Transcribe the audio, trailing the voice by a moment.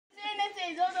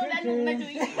rồi đâu đã nung này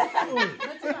rồi.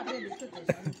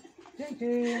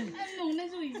 Anh nung này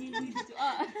rồi gì chứ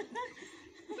à.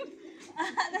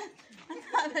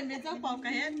 Anh biết chắc bỏ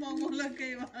cái hết mong một lần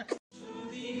kia mà.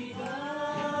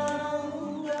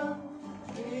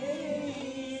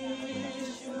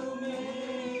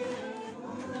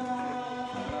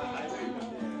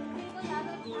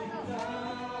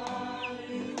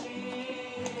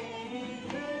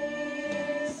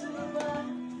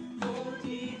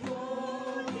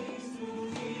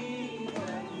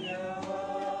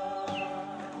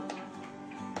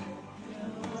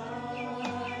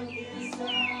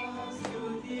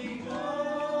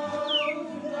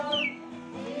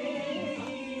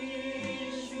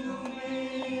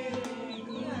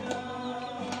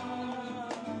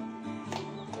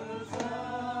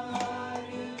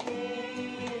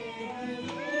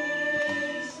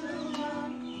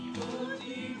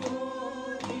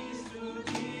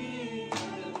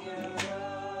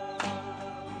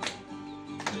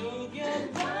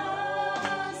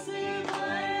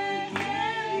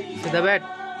 सीधा बैठ।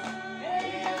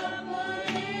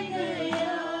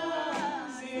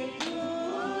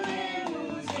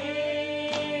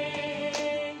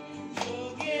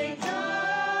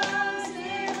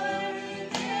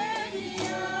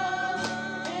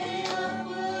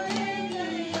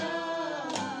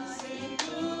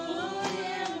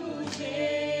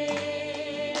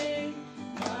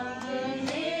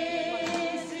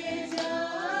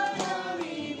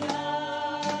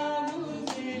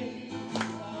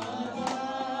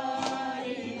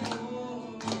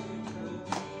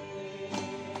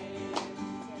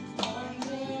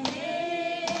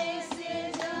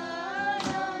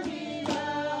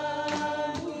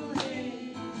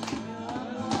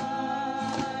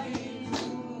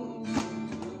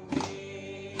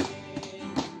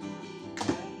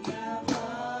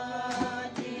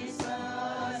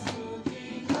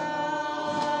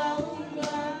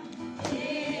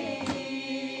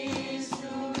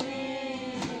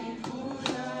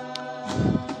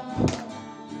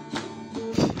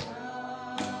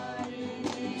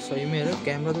 सही में यार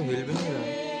camera तो हिल भी नहीं रहा।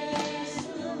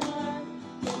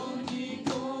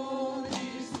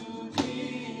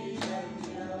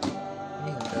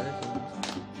 नहीं हिलता है।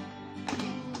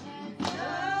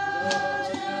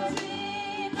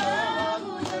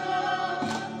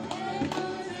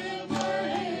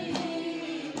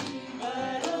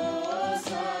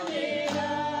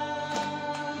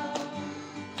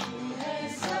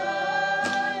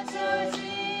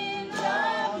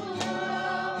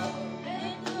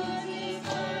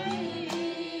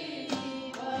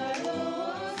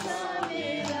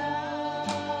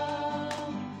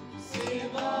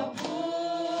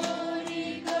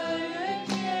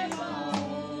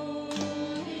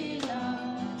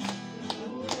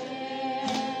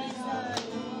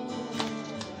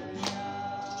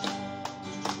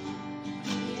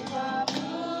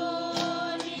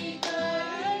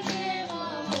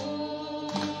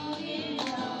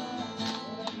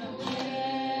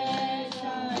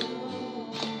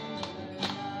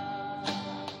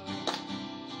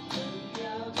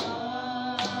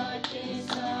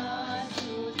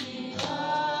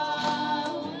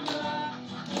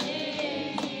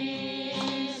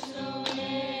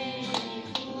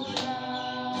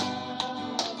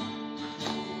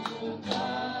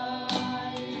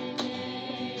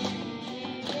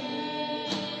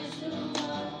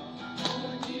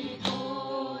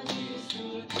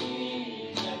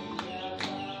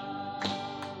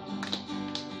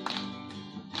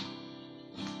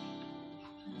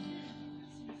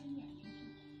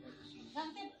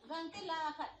 Ganti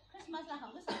lah Christmas lah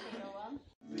kamu sampai doang.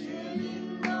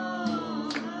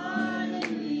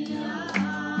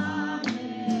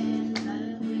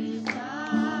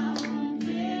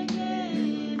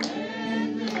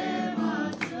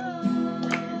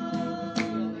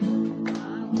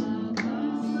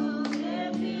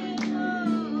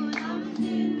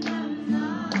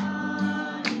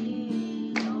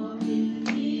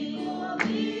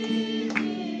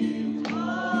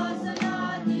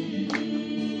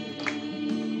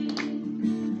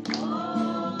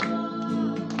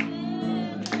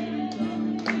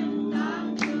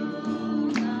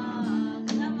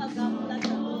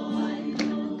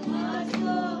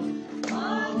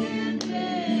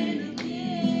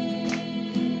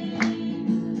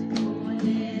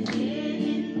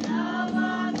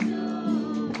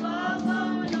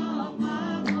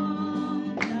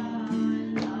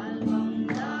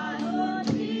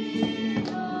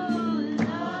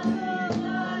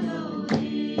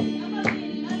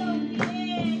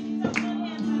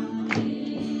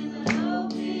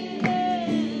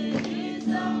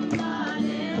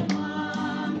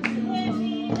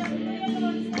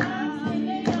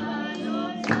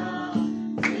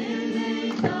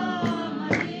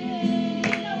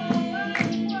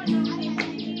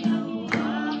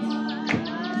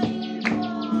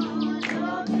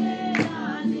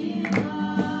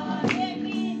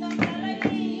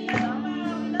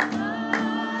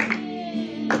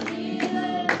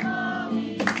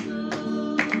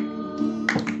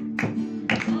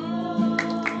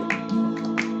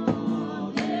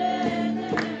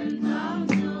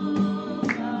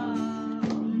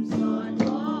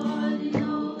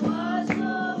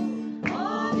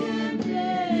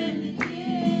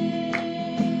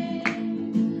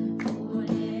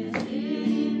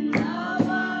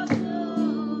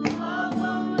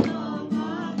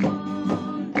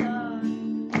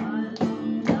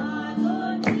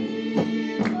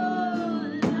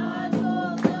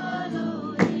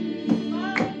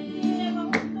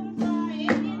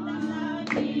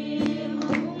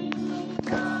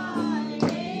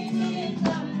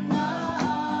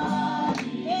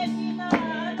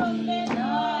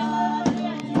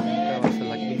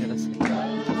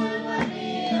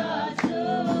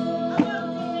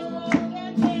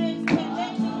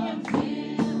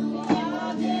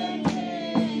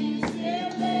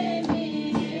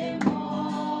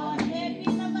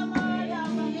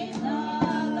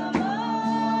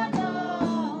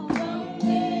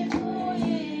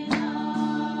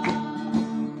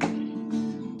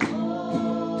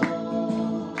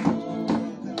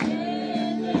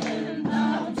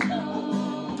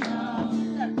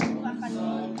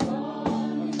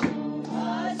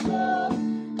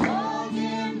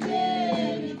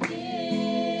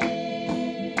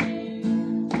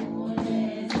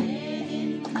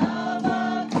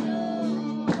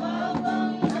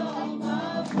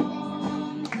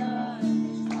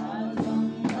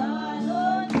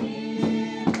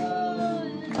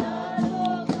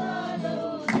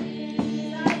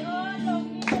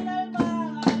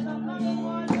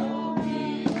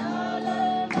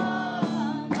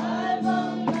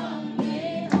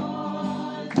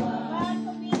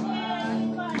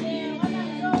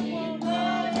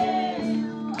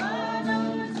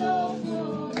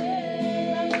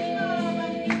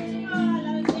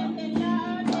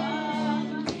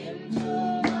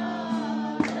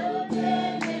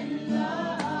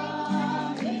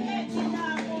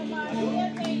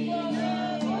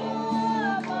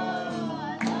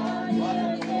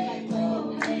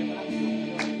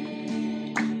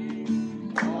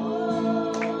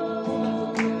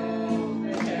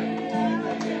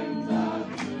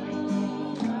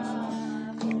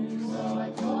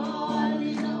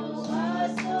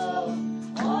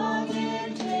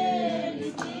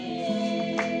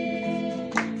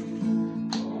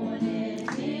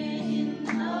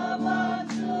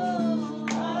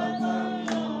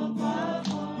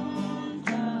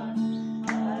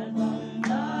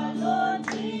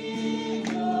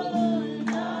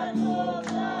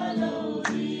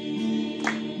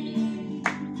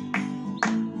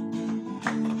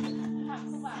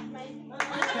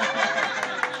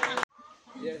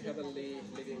 Heavenly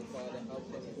Living Father, how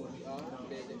thankful we are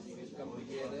today that we will come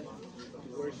together to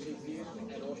worship you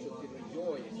and also to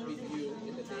rejoice with you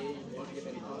in the day you have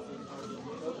given us.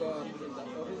 Oh God, in the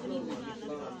original living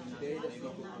plan, today that we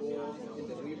could go in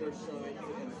the riverside to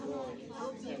enjoy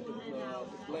and to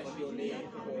bless your name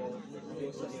for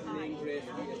your sustaining grace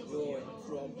we enjoy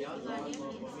from the last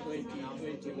 2021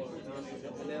 and to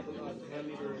enable us to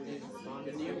enter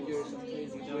the new years of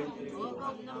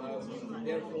 2022.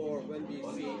 Therefore, when we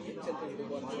see each and every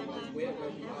one of us, wherever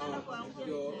we are,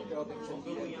 your protection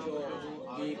we enjoy,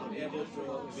 we are able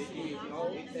to see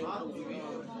how thankful we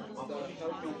are, the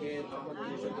helping hand upon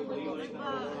each and every one of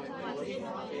our life and also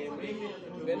our family.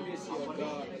 When we see, oh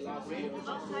God, the last year, so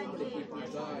many people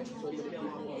died, so many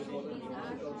people are in a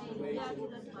difficult situation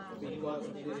because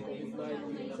of this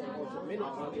COVID-19 and also many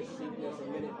other sickness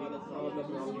and many other problems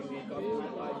we come to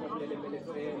the life of many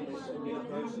families and many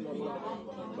personal life.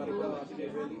 But God, we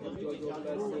really enjoy your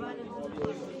blessing, all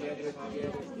those gathered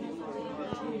together,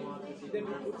 then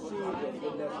we could see your goodness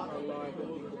in our life and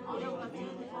we could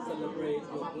celebrate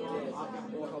your goodness.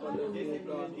 Oh, how wonderful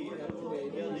God we have today,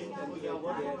 peace and care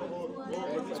together.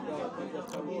 As a God, we just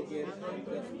come together and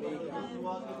just make us together, just put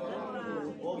our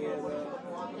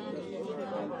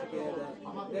hands together.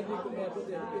 Then we could have to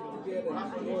get together and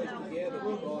rejoice together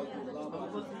because you love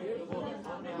us and care for us.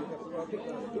 You have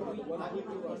protected us. You are the one who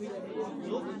give us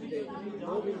everything today.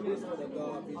 Knowing this, Father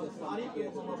God, we just come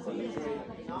together to celebrate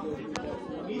your goodness in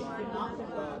our life. God,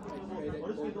 I pray that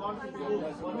your blessing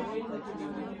will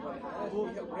continue with us. As we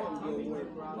have read your word,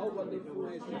 how wonderful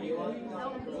it is to hear us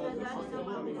brothers and sisters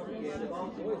coming together to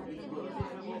rejoice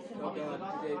with you. Oh God,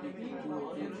 today we can do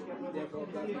this. Therefore,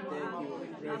 God, we thank you. We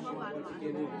praise you. Once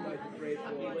again, we would like to pray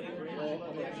for all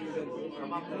of our children who are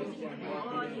with us, who are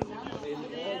happy in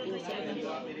all those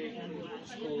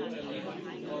school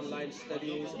and online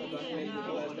studies. Oh God, may you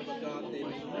bless them, oh God. They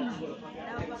may also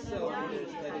excel in their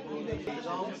study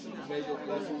donations. May your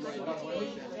blessing by this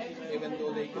even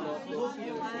though they cannot go to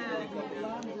school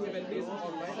physically. Even this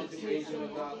online education, oh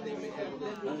God, they may have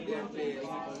their place.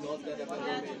 Not that they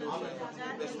may lose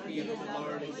the speed of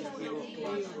learning, the speed of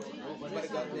classroom. But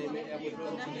God, they may able to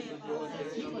continue to grow in their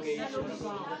education.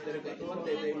 That God, one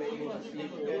day they may move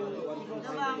people, one who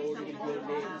can go with your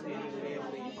names in the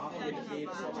family, in the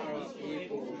needs of our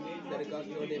people. That God,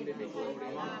 your name may be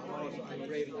glorious. Also, I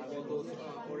pray for all those who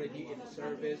are already in the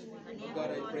service. Oh God,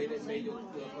 I pray that may you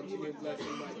continue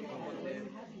blessing my upon them.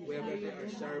 Wherever they are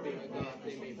serving, oh God,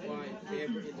 they may find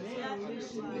favor in the sun under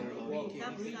whom they are walking.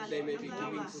 They may be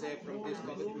keeping safe from this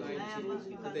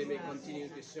COVID-19, and they may continue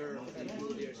to serve and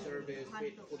do their service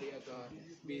faithfully, oh God.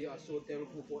 We are so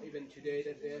thankful for even today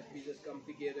that we just come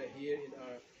together here in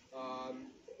our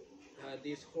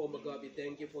this home, oh God. We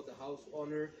thank you for the house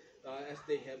owner. As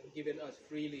they have given us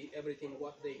freely everything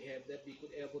what they have that we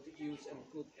could able to use and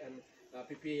cook and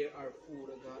prepare our food,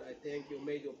 oh God. I thank you.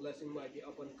 May your blessing might be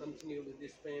upon continue with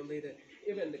this family, that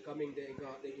even the coming day,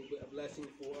 God, they will be a blessing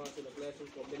for us and a blessing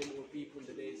for many more people in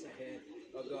the days ahead,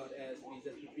 oh God. As we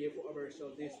just prepare for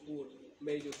ourselves this food,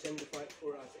 may you sanctify it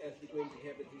for us as we're going to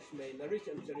have it. This may nourish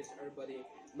and cherish our body,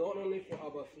 not only for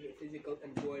our physical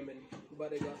enjoyment,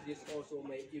 but God, this also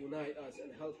may unite us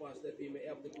and help us that we may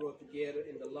able to grow together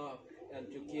in the love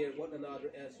and to care one another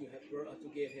as you have brought us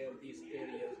together in these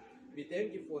areas. We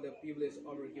thank you for the privilege of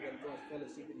our given to us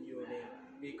fellowship in your name.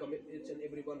 We commit each and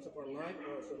every one of our life,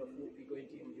 also the food we're going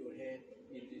to in your hand.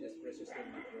 In Jesus' precious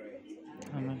name we pray.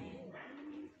 Amen.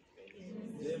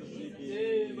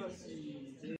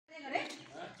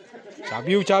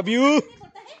 Chabiu.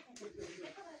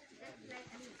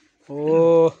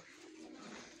 Oh,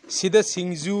 sida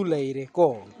singju leire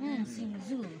ko.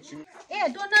 Singju.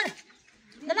 Dona.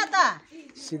 Dalata.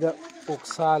 Sida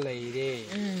oksa leire.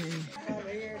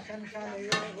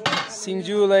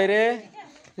 Singju leire,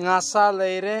 ngasa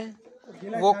leire,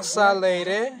 oksa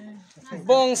leire,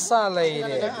 bongsa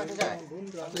leire.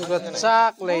 Juga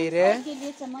chak leire.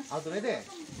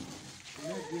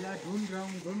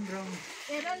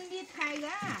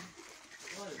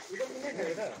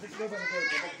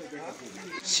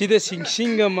 Sida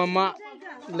sing mama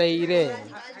leire.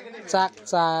 Chak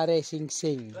chare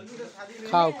sing.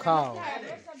 Khao.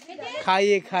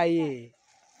 Khaye.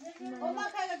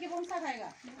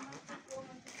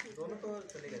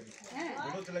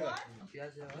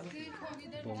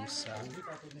 Bongsa.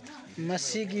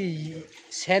 Masigi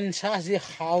sensa si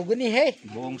haugani hai.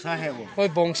 Bongsa hai wo. Hoi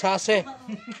bongsa se.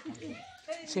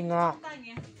 Singa.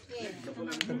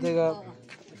 Adega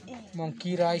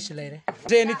monkey rice later.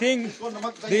 Say anything?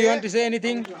 Do you want to say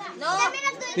anything? No.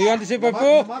 Do you want to say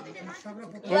Papu?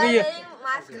 Over here.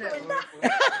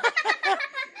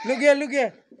 Look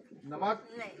here. Namak.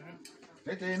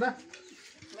 Ito na.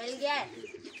 Melgay.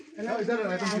 Isa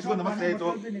na ito gusto ko naman ito.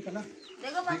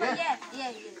 Dego pa ko ye. Ye.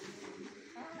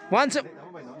 Once.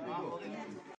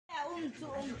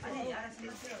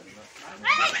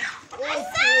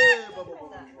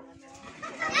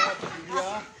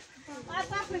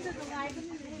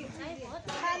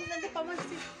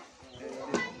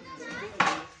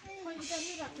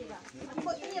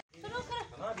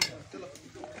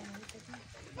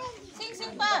 Sing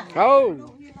sing pa.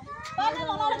 Oh. Paano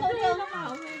mo na ko dia?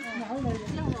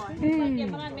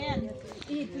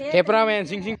 Cameraman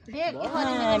sing sing.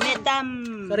 Metam.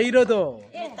 Sariro to.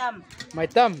 Metam.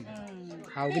 Maitam.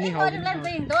 How gini how Ko lan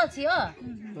ping do sio.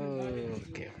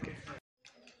 Okay okay.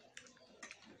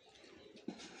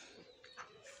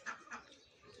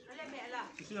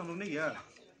 Ito yung lumig ya.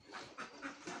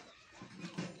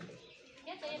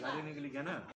 Lagi ni kaligan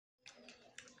na.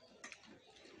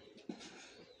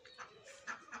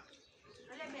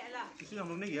 Ito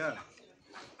yung lumig ya.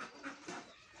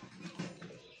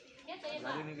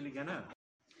 Lagi ni kaligan na.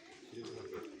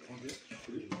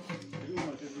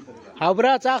 Hao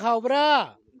bra cha hao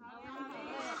bra.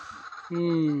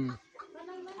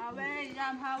 Hawe,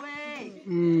 jam hawe.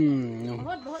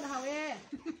 Bahut hawe.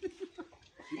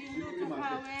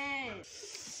 Hawe.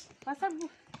 Pasal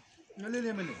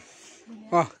Nalili man ni.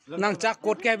 Ah, nang chak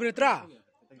kot ke britra.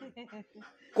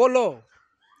 Kolo.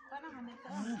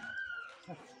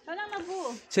 Tanang na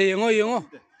bu. Se yengo yengo.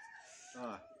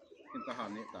 Ah, kita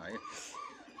hani tayo.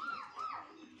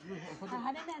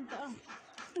 Hane na ento.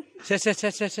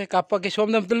 Se kapag ke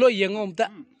somdam tulo yengo umta.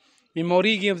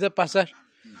 Memori game ta pasar.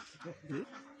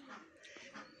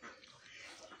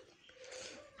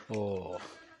 Oh.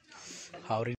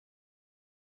 How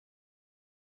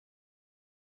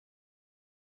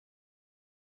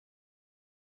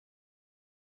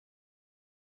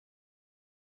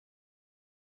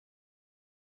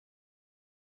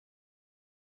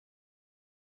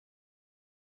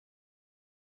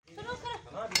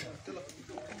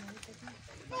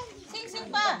Sing sing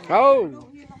pa. Oh.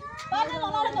 Paano mo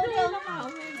na ko dia?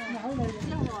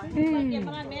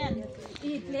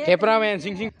 Cameraman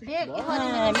sing sing.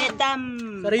 Metam.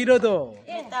 Sariro to.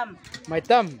 Metam.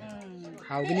 Maitam.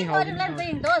 How gini how Ko lan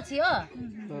ping do sio.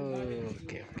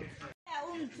 Okay okay.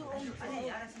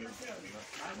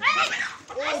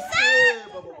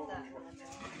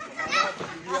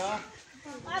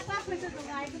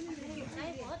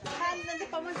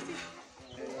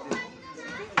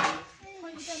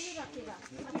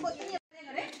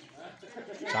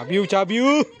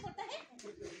 Chabiu.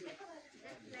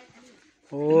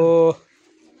 Oh.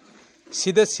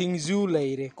 Sida singju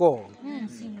leire ko.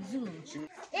 Singju.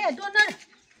 Donor.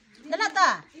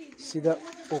 Dalata. Sida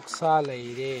oksa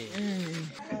leire.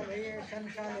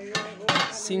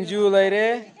 Singju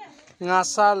leire,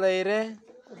 ngasa leire,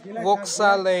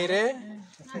 oksa leire,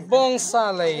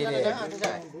 bongsa leire.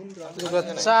 Juga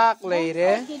chak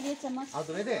leire.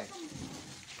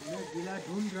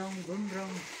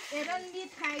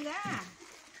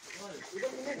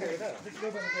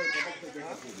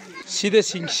 Sida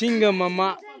sing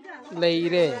mama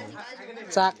leire.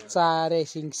 Chak chare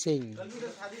sing.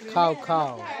 Khao.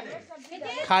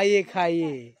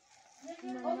 Khaye.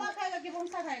 Oma खाएगा कि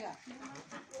बंसा खाएगा?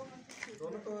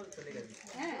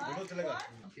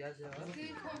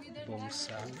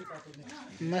 Bongsa.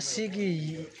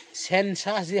 Masigi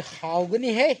sensa si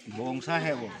haugani hai. Bongsa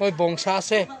hai wo. Oi bongsa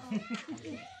se.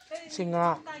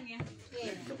 Singa.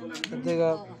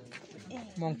 Adega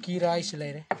monkey rice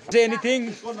laire. Say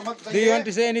anything? Do you want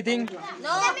to say anything?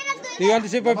 No. Do you want to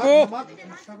say papu?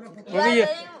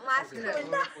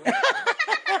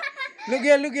 Look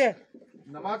here. Look here.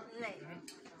 Namak.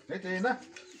 Ito na.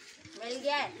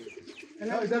 Melgay.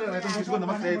 Isa na ito gusto ko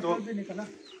naman ito.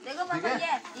 Dego pa ko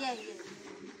ye. Ye.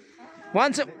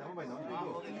 Once.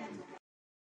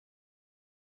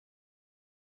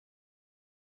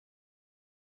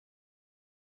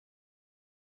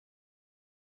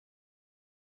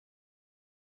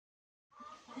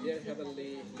 Dear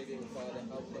Heavenly Living Father,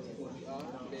 help us who we are,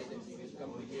 pray that we will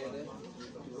come together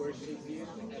to worship you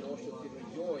and also to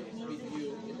rejoice with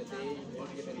you in the day of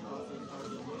your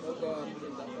baptism. Oh God, in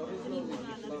the original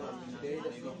Living Land, today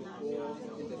that we could walk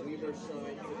in the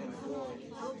riverside to enjoy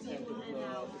and to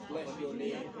bless your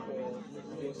name for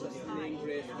your sustaining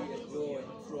grace we enjoy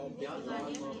from the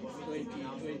last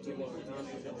 2021 and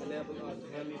to enable us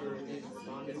to enter in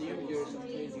the new years of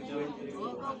 2022.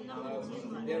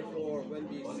 Therefore, when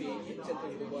we see each and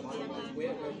every one of us,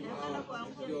 wherever we are,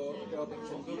 your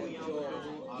protection be enjoyed,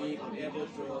 being able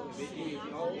to see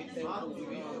how thankful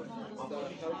we are, the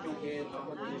helping hand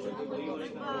upon each and every one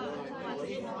of our lives.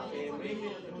 And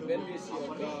when we see,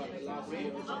 oh God, allow last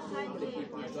year. So many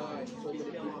people died, so many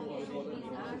people are in a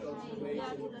difficult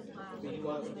situation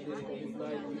because of this COVID-19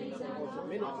 and also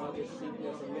many other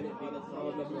sickness and many other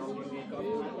problems we come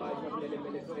to the life of many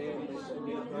families and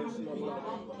many personal life.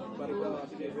 But God,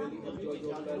 we really enjoy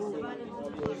your blessing, all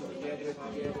those together,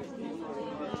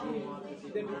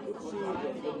 then we could see the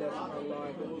goodness of our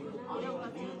life and we could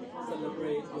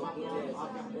celebrate your goodness.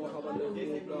 Oh, how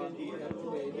wonderful, God, we have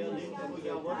today, peace and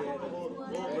joy together.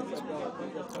 As a God, we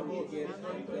just come together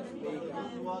and just make us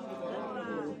food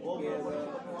together,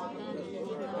 just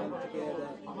put our hands together.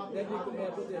 Then we could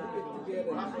have it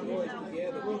together and rejoice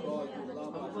together because you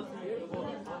love us.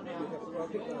 You have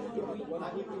protected us. You are the one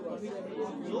who give us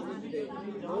everything today.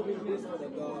 Knowing this,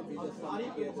 Father God, we just come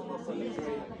together to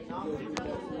celebrate your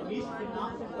goodness.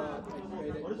 God, I pray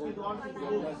that God will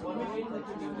bless us and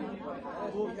continue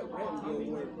as we have read your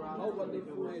word. How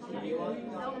wonderful is the Lord,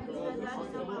 brothers and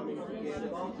sisters coming together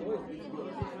to rejoice with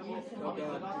you. Oh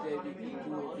God, today we can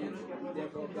do this.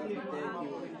 Therefore, God, we thank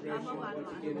you. We praise you.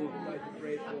 Once again, we would like to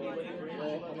pray for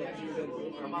all of our children who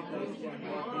are with us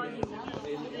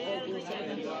in all those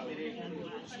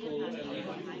school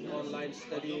and online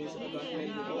studies. Oh God, may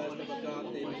you bless them. Oh God,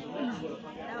 they may also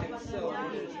excel in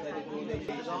their study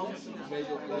donations. May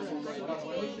your blessing by this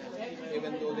portion,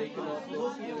 even though they cannot go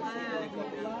skills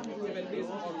physically, even this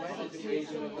online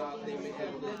education, God, they may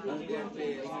have this in their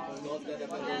faith, not that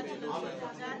but they may lose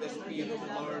the speed of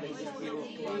learning, the speed of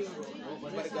classroom,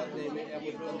 but God, they may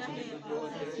able to continue to grow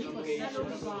in their education,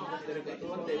 that God,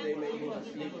 one day they may use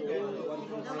people, one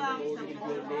who bring glory in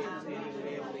your name, in your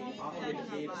family, in the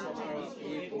needs of our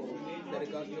people, that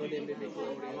God, your name may be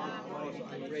glorious. Also,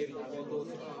 I pray for all those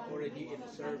who are already in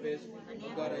service.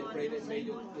 God, I pray that may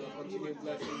your continued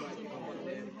blessing might be upon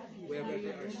them. Wherever they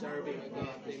are serving,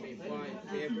 God, they may find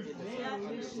favor in the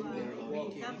service they are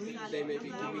walking. They may be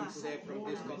keeping safe from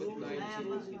this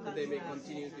COVID-19, and they may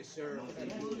continue to serve and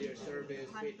do their service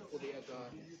faithfully,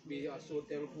 God. We are so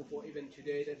thankful for even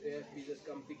today that we just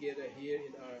come together here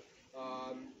in our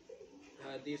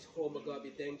this home, God. We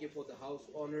thank you for the house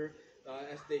owner.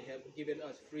 As they have given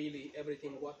us freely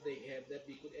everything what they have that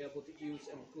we could able to use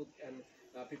and cook and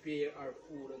prepare our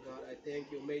food, God. I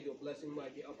thank you. May your blessing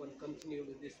might be upon continue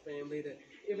with this family, that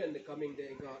even the coming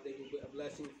day, God, they will be a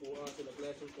blessing for us and a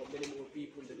blessing for many more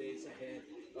people in the days ahead,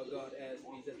 God, as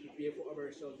we just prepare for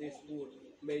ourselves this food.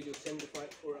 May you sanctify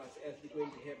it for us as we're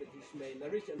going to have it. This may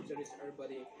nourish and cherish our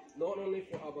body, not only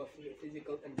for our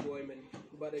physical enjoyment,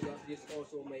 but God, this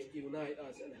also may unite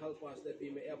us and help us that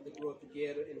we may able to grow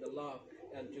together in the love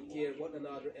and to care one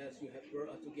another as you have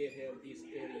brought us together in these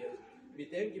areas. We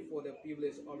thank you for the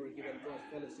privilege of our given to us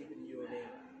fellowship in your name.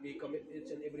 We commit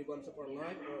each and every one of our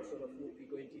life, also the food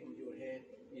we're going to in your hand.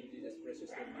 In Jesus'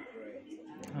 precious name we pray.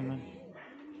 Amen.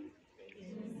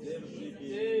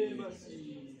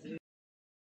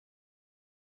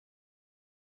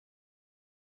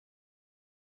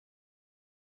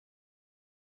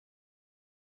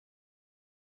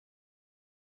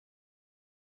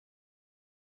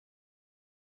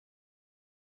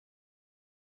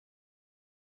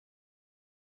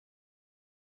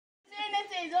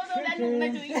 Anh Nùng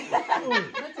này chú ý. Anh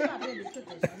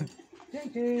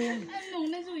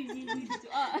Nùng này chú ý gì chú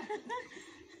ạ.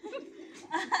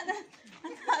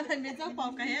 Anh thấy mấy cháu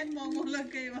bỏ cái hết mong một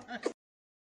lần kì mà.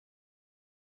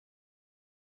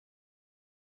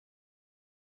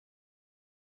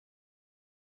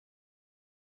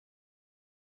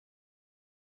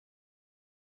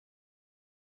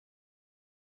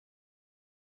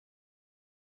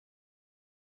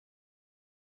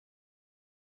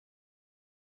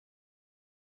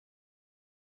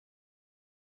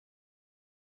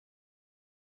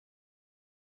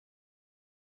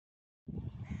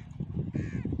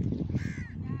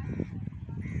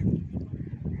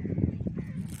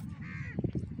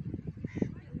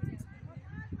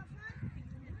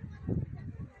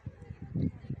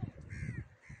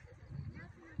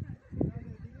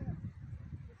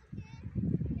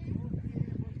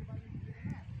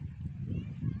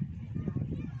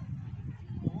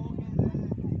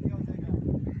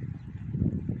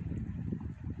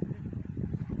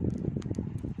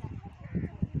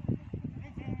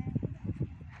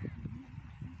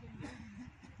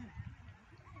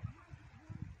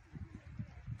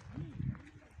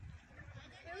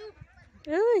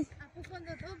 Ơi.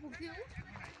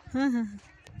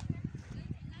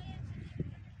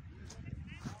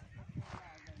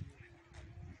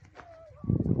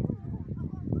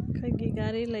 Kagi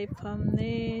gari lai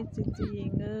famne cici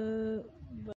inge.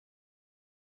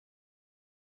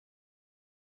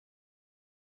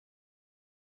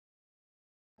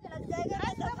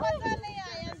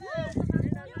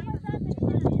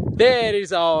 There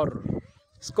is our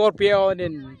Scorpion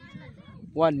and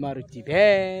one Maruti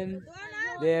van.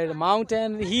 There the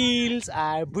mountain hills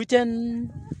are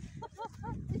Bhutan.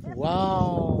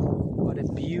 Wow, what a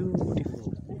beautiful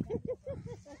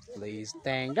place.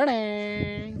 Dang, dang,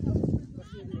 dang.